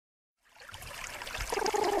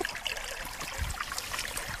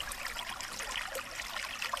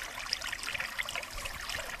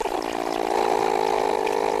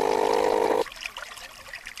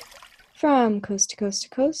From coast to coast to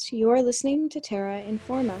coast, you're listening to Terra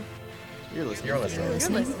Informa. You're listening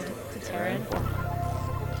to Terra Informa.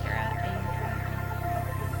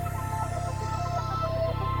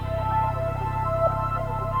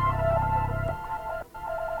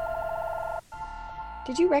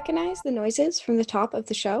 Did you recognize the noises from the top of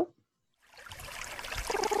the show?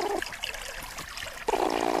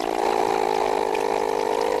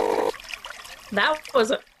 That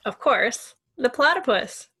was, of course, the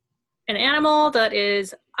platypus, an animal that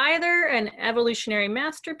is either an evolutionary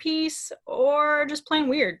masterpiece or just plain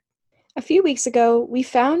weird. A few weeks ago, we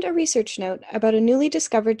found a research note about a newly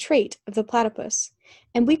discovered trait of the platypus,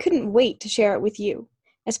 and we couldn't wait to share it with you,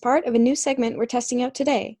 as part of a new segment we're testing out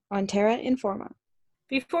today on Terra Informa.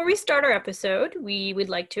 Before we start our episode, we would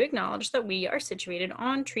like to acknowledge that we are situated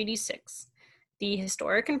on Treaty 6, the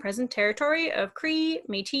historic and present territory of Cree,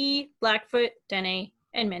 Métis, Blackfoot, Dene,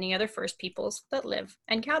 and many other First Peoples that live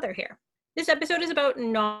and gather here. This episode is about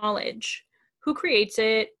knowledge, who creates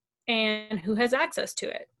it, and who has access to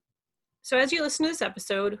it. So as you listen to this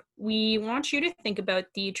episode, we want you to think about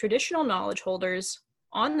the traditional knowledge holders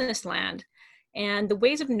on this land and the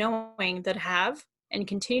ways of knowing that have and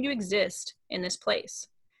continue to exist in this place.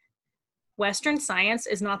 Western science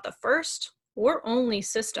is not the first or only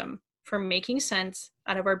system for making sense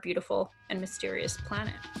out of our beautiful and mysterious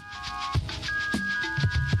planet.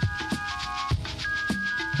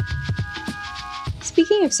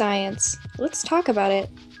 Speaking of science, let's talk about it.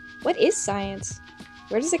 What is science?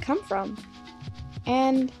 Where does it come from?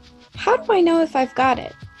 And how do I know if I've got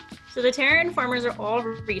it? So the Terra Informers are all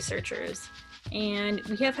researchers, and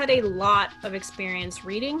we have had a lot of experience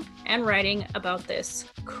reading and writing about this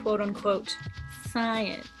quote-unquote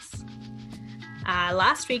science.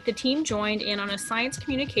 Last week, the team joined in on a science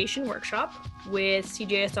communication workshop with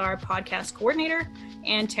CJSR podcast coordinator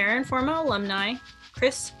and Terra Informa alumni,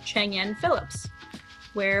 Chris Cheng-Yen Phillips,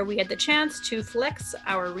 where we had the chance to flex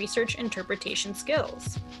our research interpretation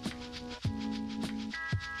skills.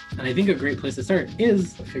 And I think a great place to start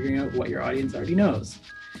is figuring out what your audience already knows.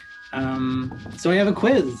 So I have a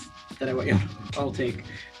quiz that I want you all take.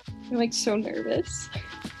 I'm so nervous.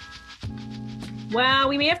 While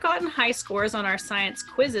we may have gotten high scores on our science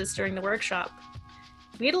quizzes during the workshop,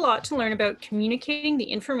 we had a lot to learn about communicating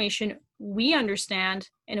the information we understand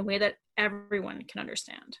in a way that everyone can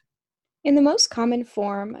understand. In the most common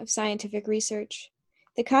form of scientific research,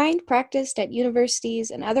 the kind practiced at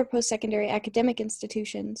universities and other post-secondary academic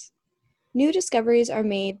institutions, new discoveries are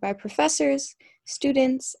made by professors,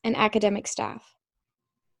 students, and academic staff.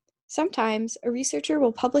 Sometimes, a researcher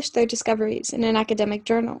will publish their discoveries in an academic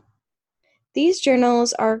journal. These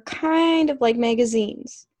journals are kind of like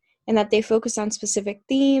magazines, in that they focus on specific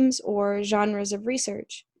themes or genres of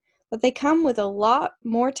research, but they come with a lot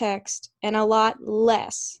more text and a lot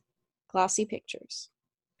less glossy pictures.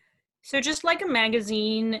 So just like a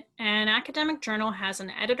magazine, an academic journal has an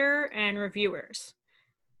editor and reviewers.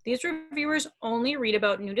 These reviewers only read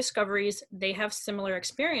about new discoveries they have similar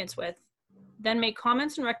experience with, then make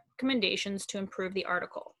comments and recommendations to improve the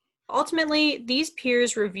article. Ultimately, these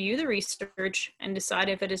peers review the research and decide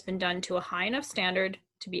if it has been done to a high enough standard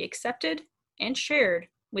to be accepted and shared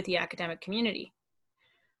with the academic community.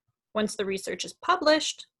 Once the research is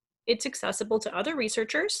published, it's accessible to other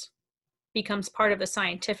researchers, becomes part of the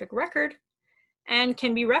scientific record, and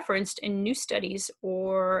can be referenced in new studies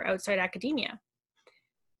or outside academia.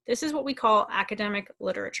 This is what we call academic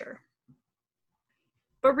literature.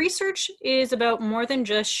 But research is about more than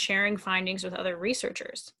just sharing findings with other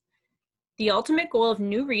researchers. The ultimate goal of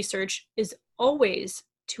new research is always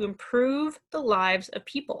to improve the lives of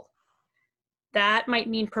people. That might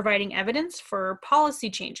mean providing evidence for policy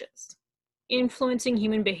changes, influencing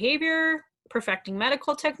human behavior, perfecting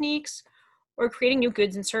medical techniques, or creating new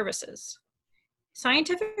goods and services.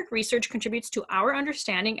 Scientific research contributes to our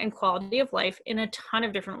understanding and quality of life in a ton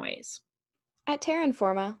of different ways. At Terra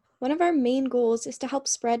Informa, one of our main goals is to help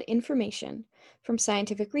spread information from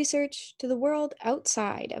scientific research to the world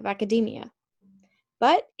outside of academia.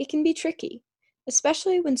 But it can be tricky,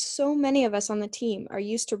 especially when so many of us on the team are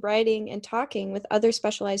used to writing and talking with other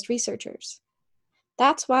specialized researchers.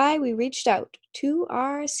 That's why we reached out to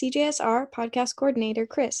our CJSR podcast coordinator,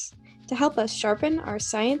 Chris, to help us sharpen our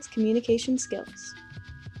science communication skills.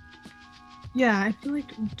 Yeah, I feel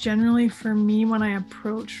like generally for me, when I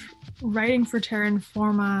approach writing for Terra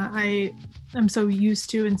Informa, I am so used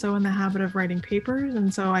to and so in the habit of writing papers,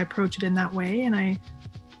 and so I approach it in that way, and I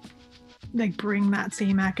bring that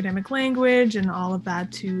same academic language and all of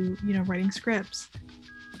that to, writing scripts.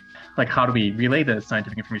 How do we relay the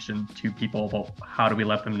scientific information to people? Well, how do we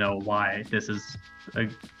let them know why this is a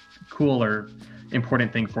cool or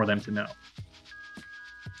important thing for them to know.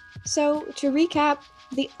 So, to recap,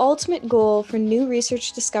 the ultimate goal for new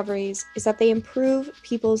research discoveries is that they improve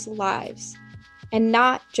people's lives, and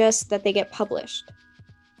not just that they get published.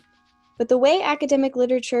 But the way academic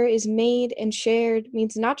literature is made and shared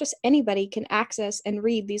means not just anybody can access and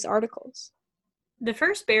read these articles. The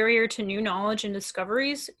first barrier to new knowledge and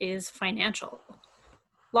discoveries is financial.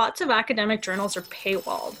 Lots of academic journals are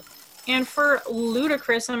paywalled, and for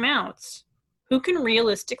ludicrous amounts. Who can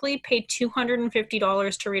realistically pay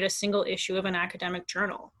 $250 to read a single issue of an academic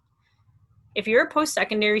journal? If you're a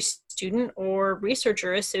post-secondary student or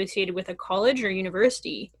researcher associated with a college or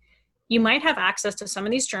university, you might have access to some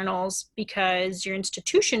of these journals because your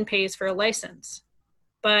institution pays for a license.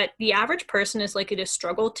 But the average person is likely to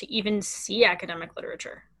struggle to even see academic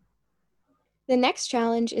literature. The next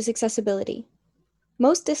challenge is accessibility.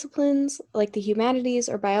 Most disciplines, like the humanities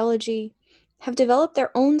or biology, have developed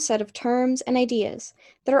their own set of terms and ideas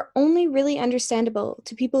that are only really understandable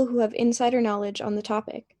to people who have insider knowledge on the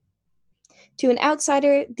topic. To an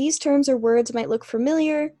outsider, these terms or words might look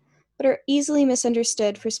familiar, but are easily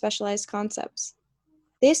misunderstood for specialized concepts.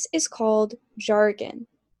 This is called jargon.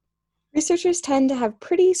 Researchers tend to have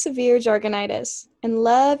pretty severe jargonitis and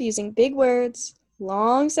love using big words,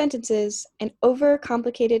 long sentences, and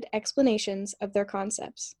overcomplicated explanations of their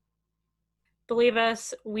concepts. Believe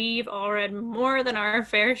us, we've all read more than our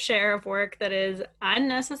fair share of work that is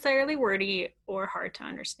unnecessarily wordy or hard to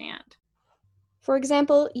understand. For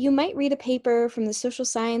example, you might read a paper from the social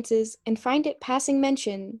sciences and find it passing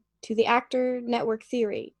mention to the actor network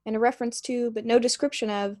theory and a reference to, but no description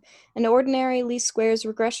of, an ordinary least squares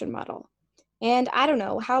regression model. And I don't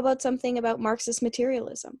know, how about something about Marxist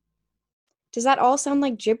materialism? Does that all sound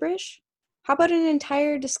like gibberish? How about an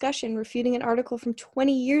entire discussion refuting an article from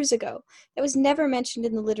 20 years ago that was never mentioned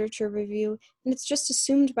in the literature review, and it's just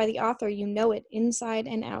assumed by the author you know it inside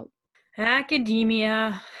and out?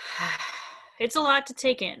 Academia. It's a lot to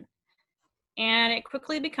take in. And it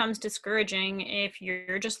quickly becomes discouraging if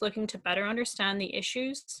you're just looking to better understand the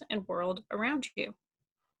issues and world around you.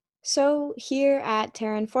 So here at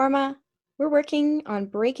Terra Informa, we're working on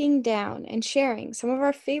breaking down and sharing some of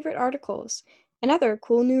our favorite articles and other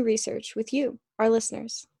cool new research with you, our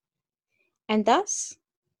listeners. And thus,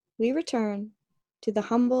 we return to the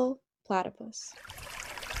humble platypus.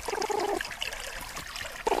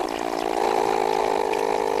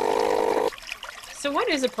 So what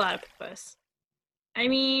is a platypus? I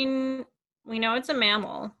mean, we know it's a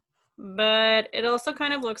mammal, but it also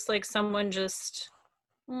kind of looks like someone just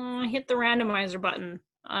hit the randomizer button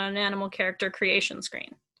on an animal character creation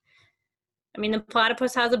screen. I mean, the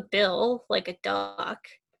platypus has a bill like a duck,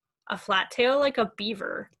 a flat tail like a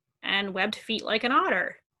beaver, and webbed feet like an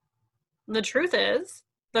otter. The truth is,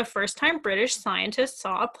 the first time British scientists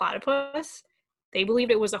saw a platypus, they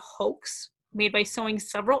believed it was a hoax made by sewing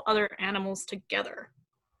several other animals together.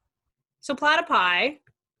 So platypi,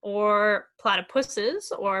 or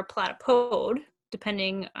platypuses, or platypode,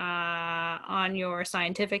 depending on your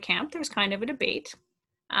scientific camp, there's kind of a debate,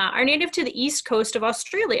 are native to the east coast of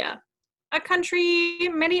Australia, a country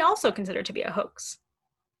many also consider to be a hoax.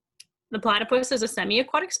 The platypus is a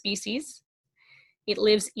semi-aquatic species. It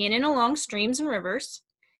lives in and along streams and rivers,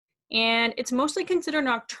 and it's mostly considered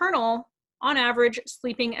nocturnal, on average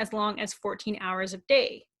sleeping as long as 14 hours a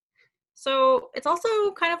day. So it's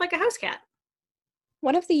also kind of like a house cat.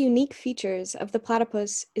 One of the unique features of the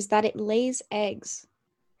platypus is that it lays eggs,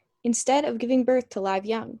 instead of giving birth to live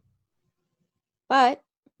young. But,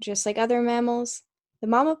 just like other mammals, the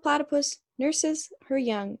mama platypus nurses her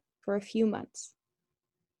young for a few months.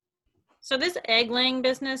 So this egg-laying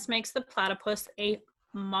business makes the platypus a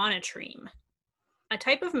monotreme, a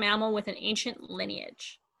type of mammal with an ancient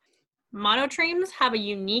lineage. Monotremes have a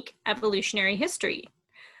unique evolutionary history.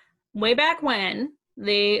 Way back when,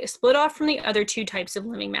 they split off from the other two types of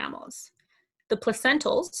living mammals, the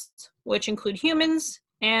placentals, which include humans,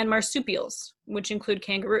 and marsupials, which include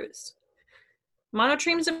kangaroos.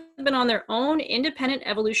 Monotremes have been on their own independent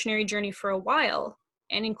evolutionary journey for a while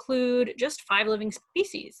and include just 5 living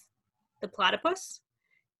species, the platypus,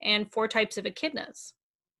 and 4 types of echidnas.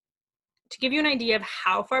 To give you an idea of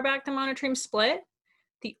how far back the monotremes split,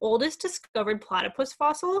 the oldest discovered platypus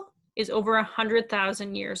fossil is over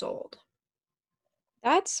 100,000 years old.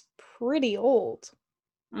 That's pretty old.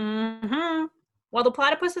 Mm-hmm. While the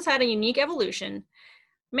platypus has had a unique evolution,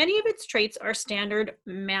 many of its traits are standard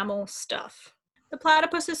mammal stuff. The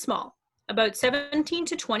platypus is small, about 17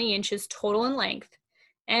 to 20 inches total in length,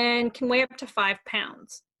 and can weigh up to 5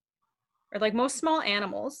 pounds. Or like most small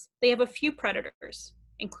animals, they have a few predators,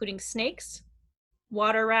 including snakes,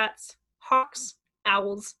 water rats, hawks,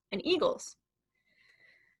 owls, and eagles.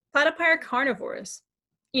 Platypi are carnivores,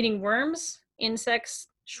 eating worms, insects,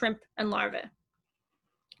 shrimp, and larvae.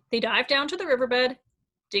 They dive down to the riverbed,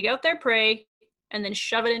 dig out their prey, and then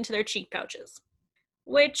shove it into their cheek pouches,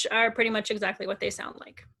 which are pretty much exactly what they sound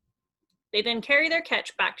like. They then carry their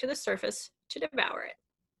catch back to the surface to devour it.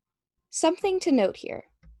 Something to note here.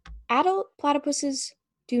 Adult platypuses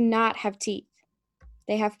do not have teeth.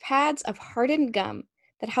 They have pads of hardened gum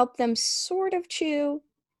that help them sort of chew,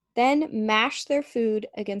 then mash their food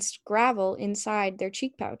against gravel inside their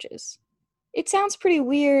cheek pouches. It sounds pretty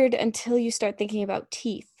weird until you start thinking about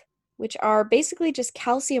teeth, which are basically just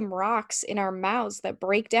calcium rocks in our mouths that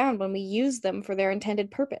break down when we use them for their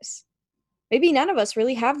intended purpose. Maybe none of us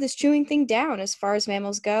really have this chewing thing down as far as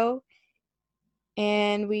mammals go,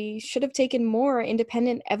 and we should have taken more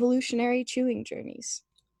independent evolutionary chewing journeys.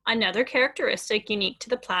 Another characteristic unique to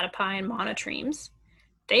the platypi and monotremes,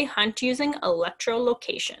 they hunt using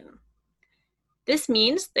electrolocation. This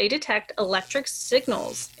means they detect electric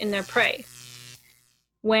signals in their prey.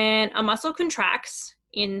 When a muscle contracts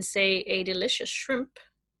in, say, a delicious shrimp,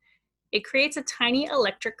 it creates a tiny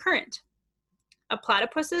electric current. A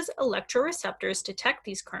platypus's electroreceptors detect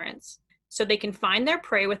these currents, so they can find their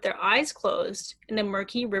prey with their eyes closed in the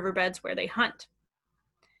murky riverbeds where they hunt.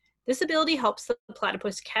 This ability helps the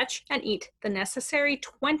platypus catch and eat the necessary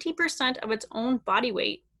 20% of its own body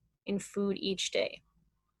weight in food each day.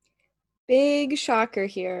 Big shocker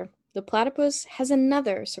here. The platypus has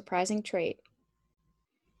another surprising trait.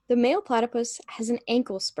 The male platypus has an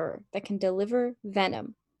ankle spur that can deliver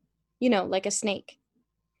venom. Like a snake.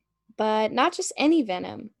 But not just any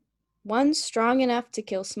venom. One strong enough to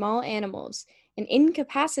kill small animals and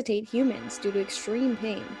incapacitate humans due to extreme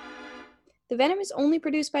pain. The venom is only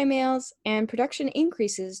produced by males, and production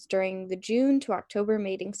increases during the June to October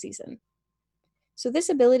mating season. So this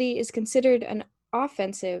ability is considered an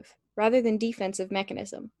offensive rather than defensive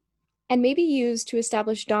mechanism, and may be used to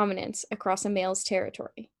establish dominance across a male's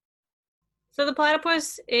territory. So the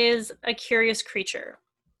platypus is a curious creature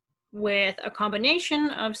with a combination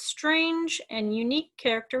of strange and unique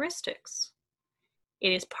characteristics.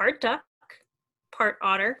 It is part duck, part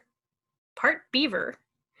otter, part beaver,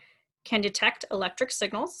 can detect electric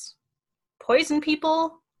signals, poison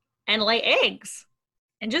people, and lay eggs.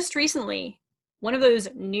 And just recently, one of those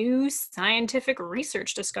new scientific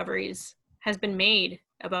research discoveries has been made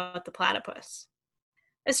about the platypus.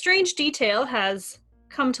 A strange detail has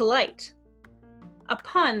come to light, a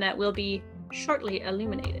pun that will be shortly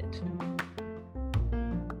illuminated.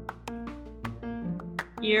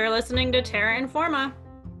 You're listening to Terra Informa.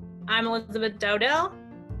 I'm Elizabeth Dowdell,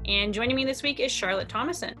 and joining me this week is Charlotte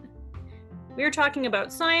Thomason. We are talking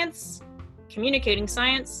about science, communicating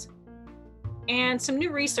science, and some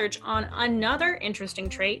new research on another interesting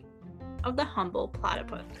trait of the humble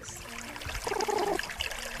platypus.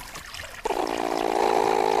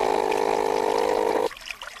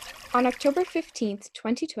 On October 15th,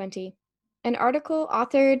 2020, an article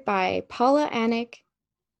authored by Paula Anick,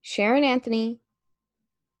 Sharon Anthony,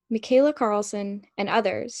 Michaela Carlson, and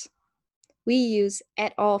others, we use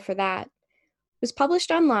et al. For that, was published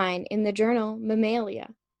online in the journal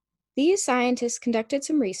Mammalia. These scientists conducted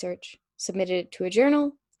some research, submitted it to a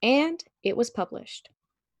journal, and it was published.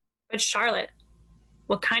 But Charlotte,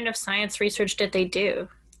 what kind of science research did they do?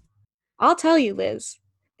 I'll tell you, Liz.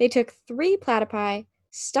 They took 3 platypi,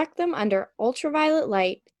 stuck them under ultraviolet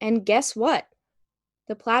light, and guess what?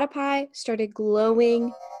 The platypi started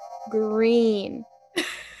glowing green.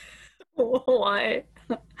 What?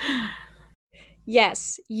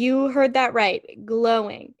 Yes, you heard that right,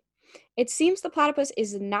 glowing. It seems the platypus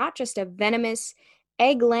is not just a venomous,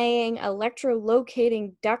 egg-laying,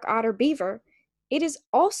 electrolocating duck, otter, beaver. It is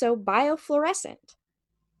also biofluorescent.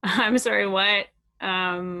 I'm sorry, what?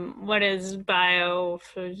 What is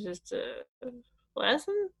biofluorescent?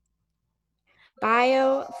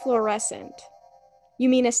 Biofluorescent. You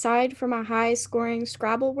mean aside from a high-scoring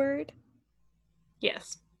Scrabble word?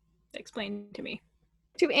 Yes. Explain to me.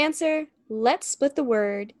 To answer, let's split the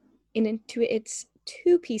word into its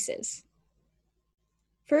 2 pieces.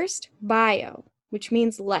 First, bio, which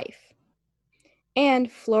means life, and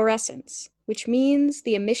fluorescence, which means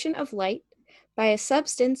the emission of light by a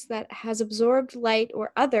substance that has absorbed light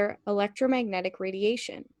or other electromagnetic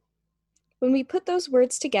radiation. When we put those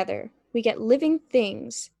words together, we get living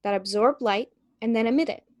things that absorb light and then emit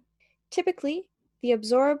it. Typically, the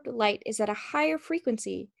absorbed light is at a higher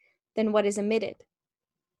frequency than what is emitted.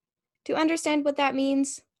 To understand what that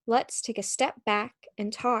means, let's take a step back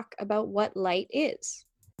and talk about what light is.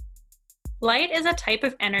 Light is a type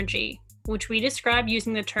of energy, which we describe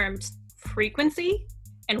using the terms frequency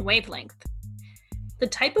and wavelength. The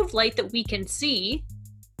type of light that we can see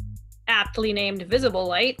aptly named visible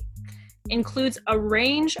light, includes a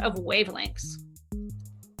range of wavelengths.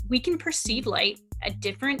 We can perceive light at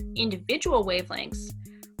different individual wavelengths,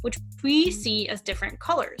 which we see as different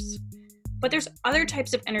colors. But there's other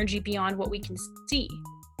types of energy beyond what we can see,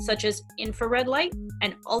 such as infrared light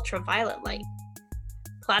and ultraviolet light.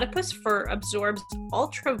 Platypus fur absorbs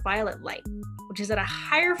ultraviolet light, which is at a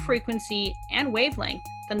higher frequency and wavelength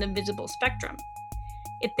than the visible spectrum.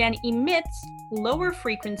 It then emits lower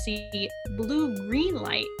frequency blue-green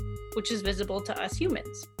light, which is visible to us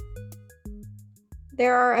humans.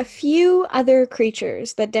 There are a few other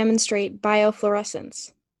creatures that demonstrate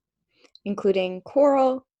biofluorescence, including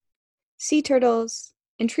coral, sea turtles,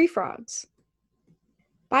 and tree frogs.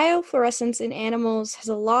 Biofluorescence in animals has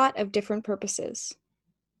a lot of different purposes.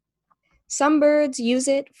 Some birds use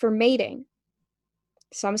it for mating.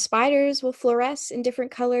 Some spiders will fluoresce in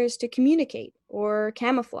different colors to communicate or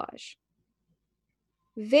camouflage.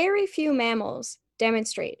 Very few mammals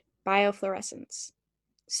demonstrate biofluorescence.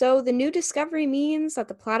 So the new discovery means that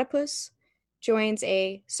the platypus joins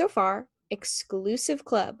a, so far, exclusive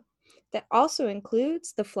club that also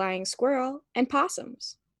includes the flying squirrel and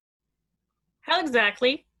possums. How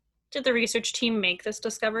exactly did the research team make this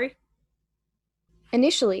discovery?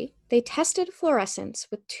 Initially, they tested fluorescence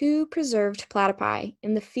with 2 preserved platypi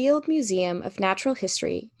in the Field Museum of Natural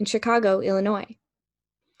History in Chicago, Illinois.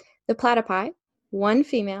 The platypi, one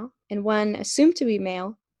female and one assumed to be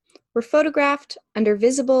male, were photographed under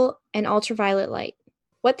visible and ultraviolet light.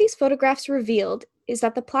 What these photographs revealed is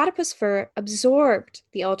that the platypus fur absorbed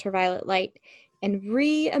the ultraviolet light and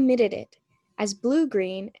re-emitted it as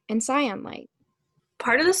blue-green and cyan light.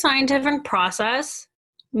 Part of the scientific process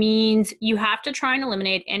means you have to try and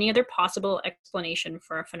eliminate any other possible explanation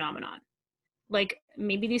for a phenomenon. Like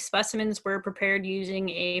maybe these specimens were prepared using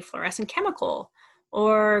a fluorescent chemical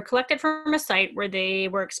or collected from a site where they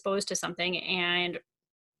were exposed to something and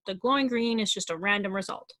the glowing green is just a random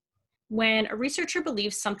result. When a researcher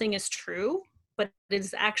believes something is true, but it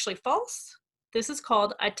is actually false, this is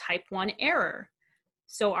called a type 1 error.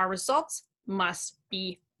 So our results must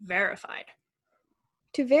be verified.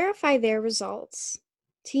 To verify their results,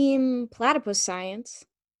 Team Platypus Science,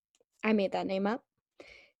 I made that name up,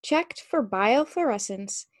 checked for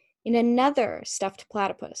biofluorescence in another stuffed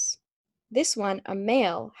platypus, this one a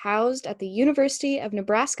male housed at the University of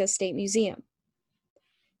Nebraska State Museum.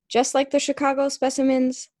 Just like the Chicago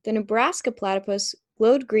specimens, the Nebraska platypus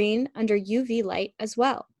glowed green under UV light as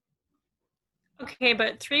well. Okay,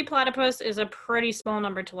 but 3 platypus is a pretty small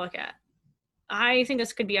number to look at. I think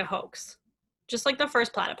this could be a hoax, just like the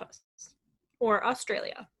first platypus, or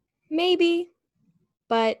Australia. Maybe,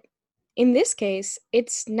 but in this case,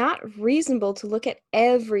 it's not reasonable to look at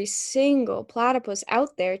every single platypus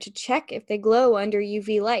out there to check if they glow under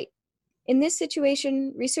UV light. In this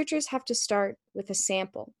situation, researchers have to start with a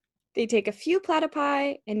sample. They take a few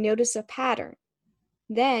platypi and notice a pattern,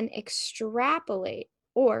 then extrapolate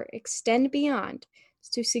or extend beyond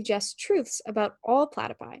to suggest truths about all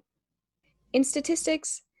platypi. In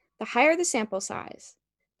statistics, the higher the sample size,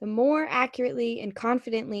 the more accurately and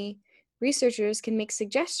confidently researchers can make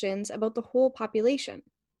suggestions about the whole population.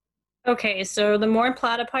 Okay, so the more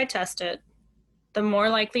platypi tested, the more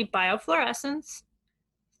likely biofluorescence,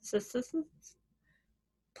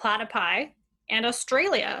 platypi, and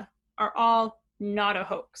Australia are all not a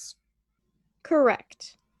hoax.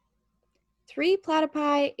 Correct. 3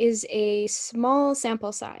 platypi is a small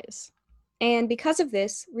sample size, and because of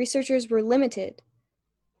this, researchers were limited,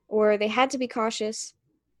 or they had to be cautious,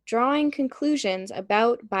 drawing conclusions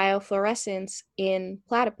about biofluorescence in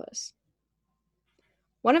platypus.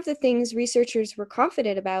 One of the things researchers were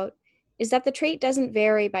confident about is that the trait doesn't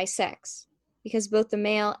vary by sex, because both the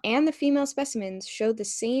male and the female specimens showed the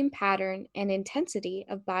same pattern and intensity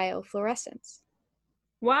of biofluorescence.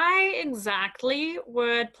 Why exactly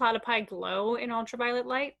would platypi glow in ultraviolet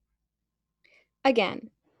light?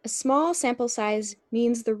 Again, a small sample size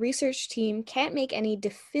means the research team can't make any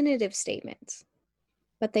definitive statements,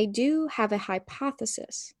 but they do have a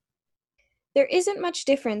hypothesis. There isn't much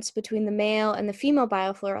difference between the male and the female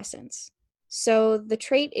biofluorescence, so the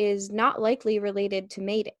trait is not likely related to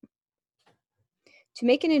mating. To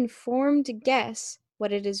make an informed guess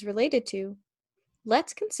what it is related to,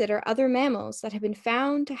 let's consider other mammals that have been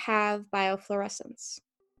found to have biofluorescence: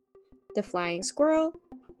 the flying squirrel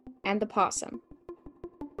and the possum.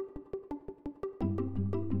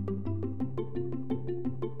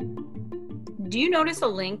 Do you notice a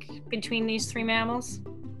link between these 3 mammals?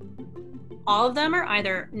 All of them are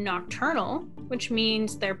either nocturnal, which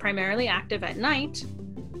means they're primarily active at night,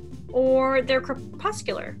 or they're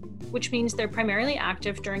crepuscular, which means they're primarily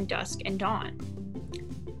active during dusk and dawn.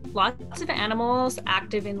 Lots of animals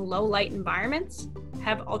active in low light environments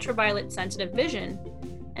have ultraviolet sensitive vision,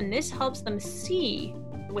 and this helps them see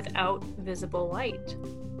without visible light.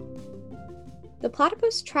 The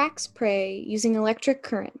platypus tracks prey using electric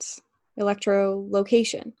currents,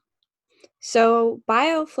 electrolocation. So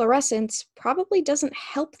biofluorescence probably doesn't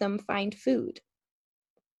help them find food.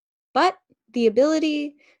 But the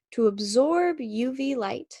ability to absorb UV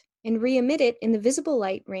light and re-emit it in the visible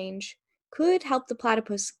light range could help the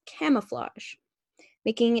platypus camouflage,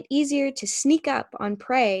 making it easier to sneak up on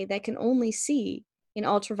prey that can only see in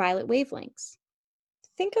ultraviolet wavelengths.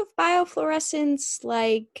 Think of biofluorescence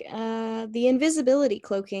like the invisibility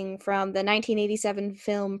cloaking from the 1987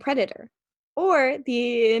 film Predator, or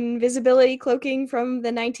the invisibility cloaking from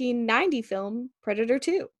the 1990 film Predator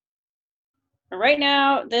 2. Right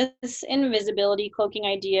now, this invisibility cloaking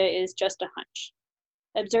idea is just a hunch.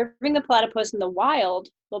 Observing the platypus in the wild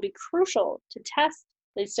will be crucial to test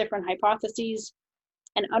these different hypotheses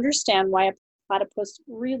and understand why a platypus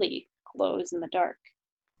really glows in the dark.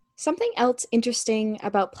 Something else interesting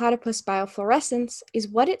about platypus biofluorescence is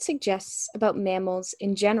what it suggests about mammals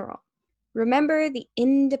in general. Remember the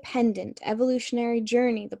independent evolutionary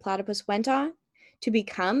journey the platypus went on to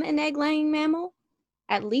become an egg-laying mammal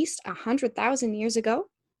at least 100,000 years ago?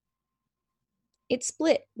 It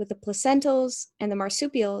split with the placentals and the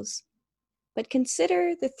marsupials, but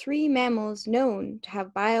consider the 3 mammals known to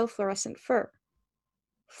have biofluorescent fur.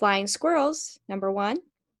 Flying squirrels, number 1,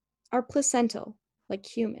 are placental, like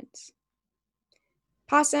humans.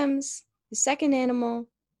 Possums, the second animal,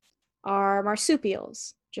 are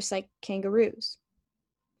marsupials, just like kangaroos.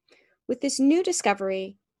 With this new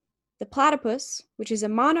discovery, the platypus, which is a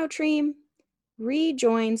monotreme,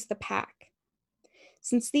 rejoins the pack.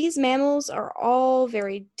 Since these mammals are all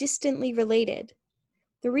very distantly related,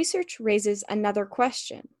 the research raises another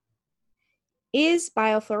question. Is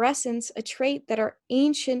biofluorescence a trait that our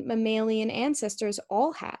ancient mammalian ancestors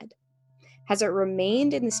all had? Has it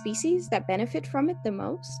remained in the species that benefit from it the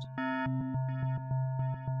most?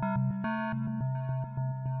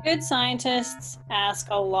 Good scientists ask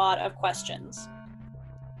a lot of questions.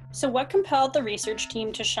 So what compelled the research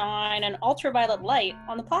team to shine an ultraviolet light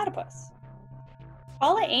on the platypus?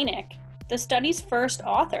 Paula Anick, the study's first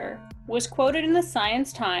author, was quoted in the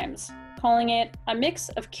Science Times, calling it a mix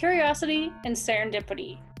of curiosity and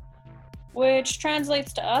serendipity, which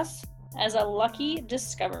translates to us as a lucky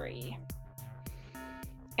discovery.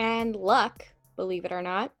 And luck, believe it or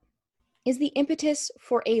not, is the impetus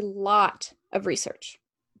for a lot of research.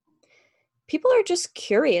 People are just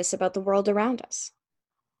curious about the world around us.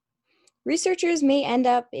 Researchers may end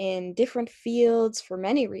up in different fields for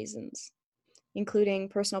many reasons, including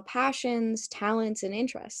personal passions, talents, and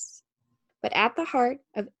interests. But at the heart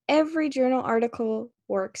of every journal article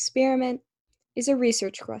or experiment is a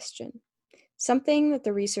research question, something that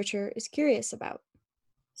the researcher is curious about.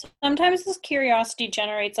 Sometimes this curiosity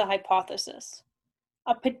generates a hypothesis,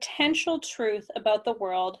 a potential truth about the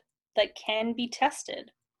world that can be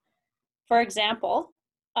tested. For example,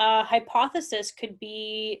 a hypothesis could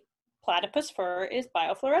be platypus fur is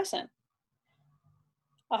biofluorescent.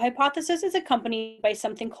 A hypothesis is accompanied by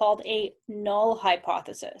something called a null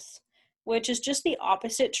hypothesis, which is just the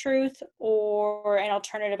opposite truth or an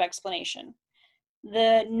alternative explanation.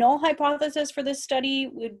 The null hypothesis for this study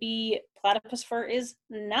would be platypus fur is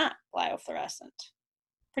not biofluorescent.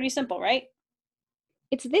 Pretty simple, right?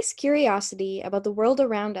 It's this curiosity about the world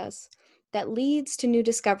around us that leads to new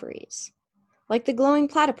discoveries, like the glowing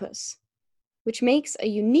platypus, which makes a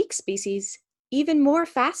unique species even more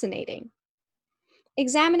fascinating.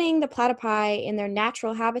 Examining the platypi in their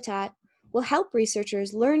natural habitat will help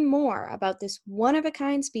researchers learn more about this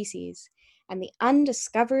one-of-a-kind species and the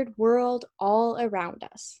undiscovered world all around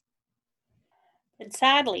us. But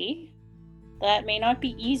sadly, that may not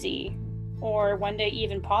be easy or one day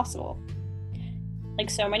even possible. Like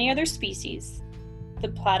so many other species, the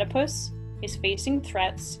platypus is facing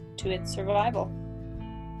threats to its survival.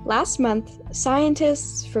 Last month,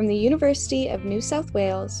 scientists from the University of New South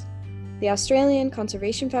Wales, the Australian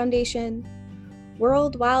Conservation Foundation,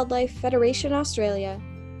 World Wildlife Federation Australia,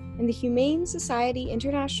 and the Humane Society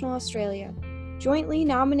International Australia jointly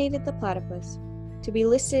nominated the platypus to be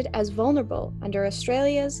listed as vulnerable under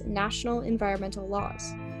Australia's national environmental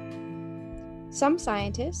laws. Some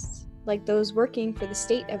scientists, like those working for the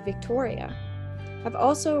state of Victoria, have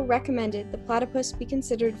also recommended the platypus be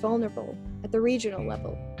considered vulnerable at the regional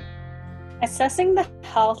level. Assessing the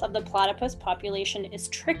health of the platypus population is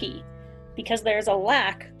tricky because there is a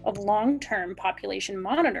lack of long-term population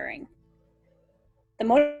monitoring. The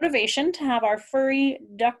motivation to have our furry,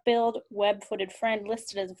 duck-billed, web-footed friend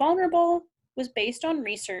listed as vulnerable was based on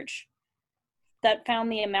research that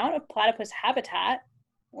found the amount of platypus habitat,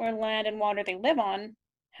 or land and water they live on,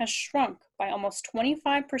 has shrunk by almost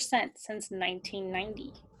 25% since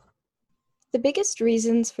 1990. The biggest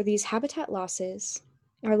reasons for these habitat losses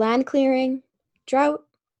are land clearing, drought,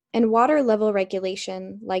 and water level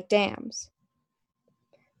regulation like dams.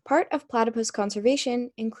 Part of platypus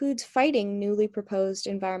conservation includes fighting newly proposed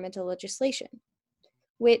environmental legislation,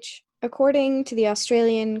 which, according to the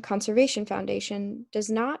Australian Conservation Foundation, does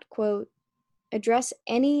not, quote, address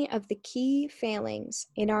any of the key failings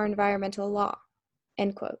in our environmental law,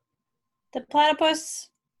 end quote. The platypus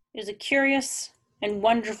is a curious and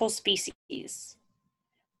wonderful species,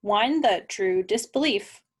 one that drew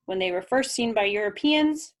disbelief when they were first seen by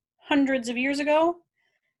Europeans hundreds of years ago,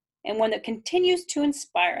 and one that continues to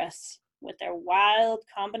inspire us with their wild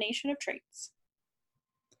combination of traits.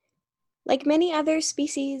 Like many other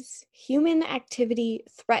species, human activity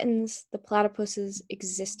threatens the platypus's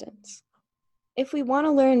existence. If we want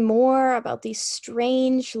to learn more about these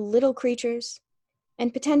strange little creatures,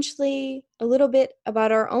 and potentially a little bit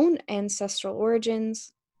about our own ancestral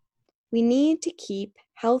origins, we need to keep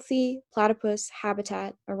healthy platypus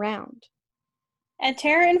habitat around. At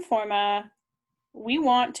Terra Informa, we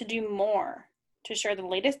want to do more to share the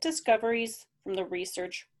latest discoveries from the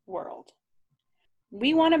research world.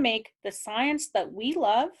 We want to make the science that we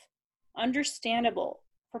love understandable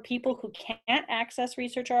for people who can't access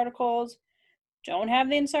research articles, don't have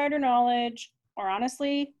the insider knowledge, or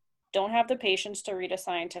honestly, don't have the patience to read a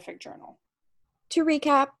scientific journal. To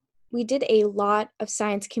recap, we did a lot of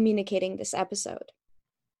science communicating this episode.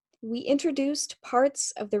 We introduced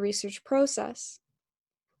parts of the research process,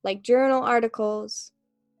 like journal articles,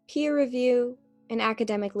 peer review, and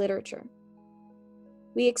academic literature.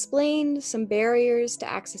 We explained some barriers to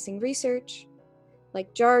accessing research,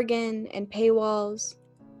 like jargon and paywalls,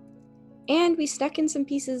 and we stuck in some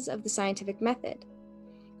pieces of the scientific method,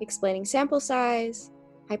 explaining sample size,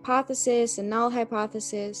 hypothesis and null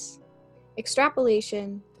hypothesis,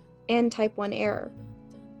 extrapolation, and type 1 error.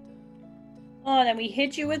 Oh, and then we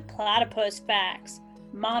hit you with platypus facts,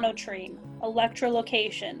 monotreme,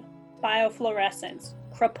 electrolocation, biofluorescence,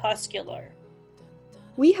 crepuscular.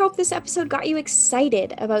 We hope this episode got you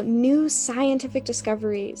excited about new scientific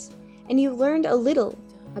discoveries, and you learned a little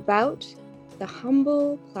about the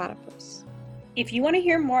humble platypus. If you want to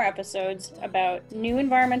hear more episodes about new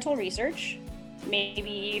environmental research,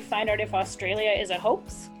 maybe find out if Australia is a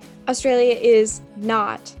hoax, Australia is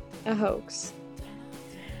not a hoax,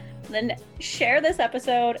 then share this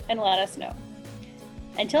episode and let us know.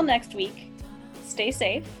 Until next week, stay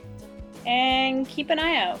safe and keep an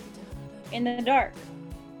eye out in the dark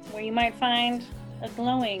where you might find a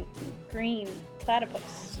glowing green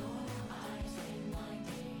platypus.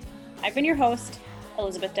 I've been your host,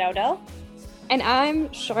 Elizabeth Dowdell. And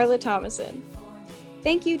I'm Charlotte Thomason.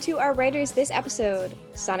 Thank you to our writers this episode,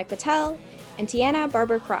 Sonic Patel and Tiana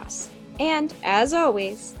Barber-Cross. And, as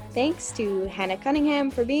always, thanks to Hannah Cunningham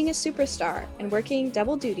for being a superstar and working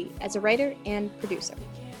double duty as a writer and producer.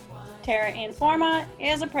 Terra Informa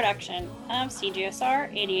is a production of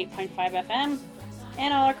CGSR 88.5 FM,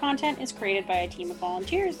 and all our content is created by a team of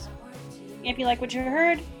volunteers. If you like what you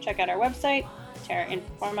heard, check out our website,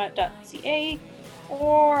 terrainforma.ca,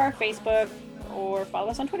 or our Facebook, or follow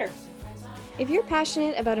us on Twitter. If you're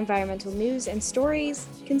passionate about environmental news and stories,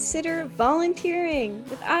 consider volunteering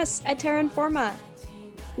with us at Terra Informa.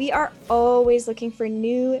 We are always looking for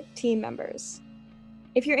new team members.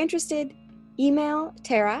 If you're interested, email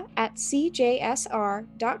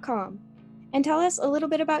tara@cjsr.com and tell us a little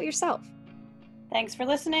bit about yourself. Thanks for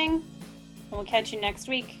listening, and we'll catch you next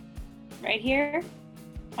week, right here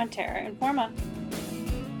on Terra Informa.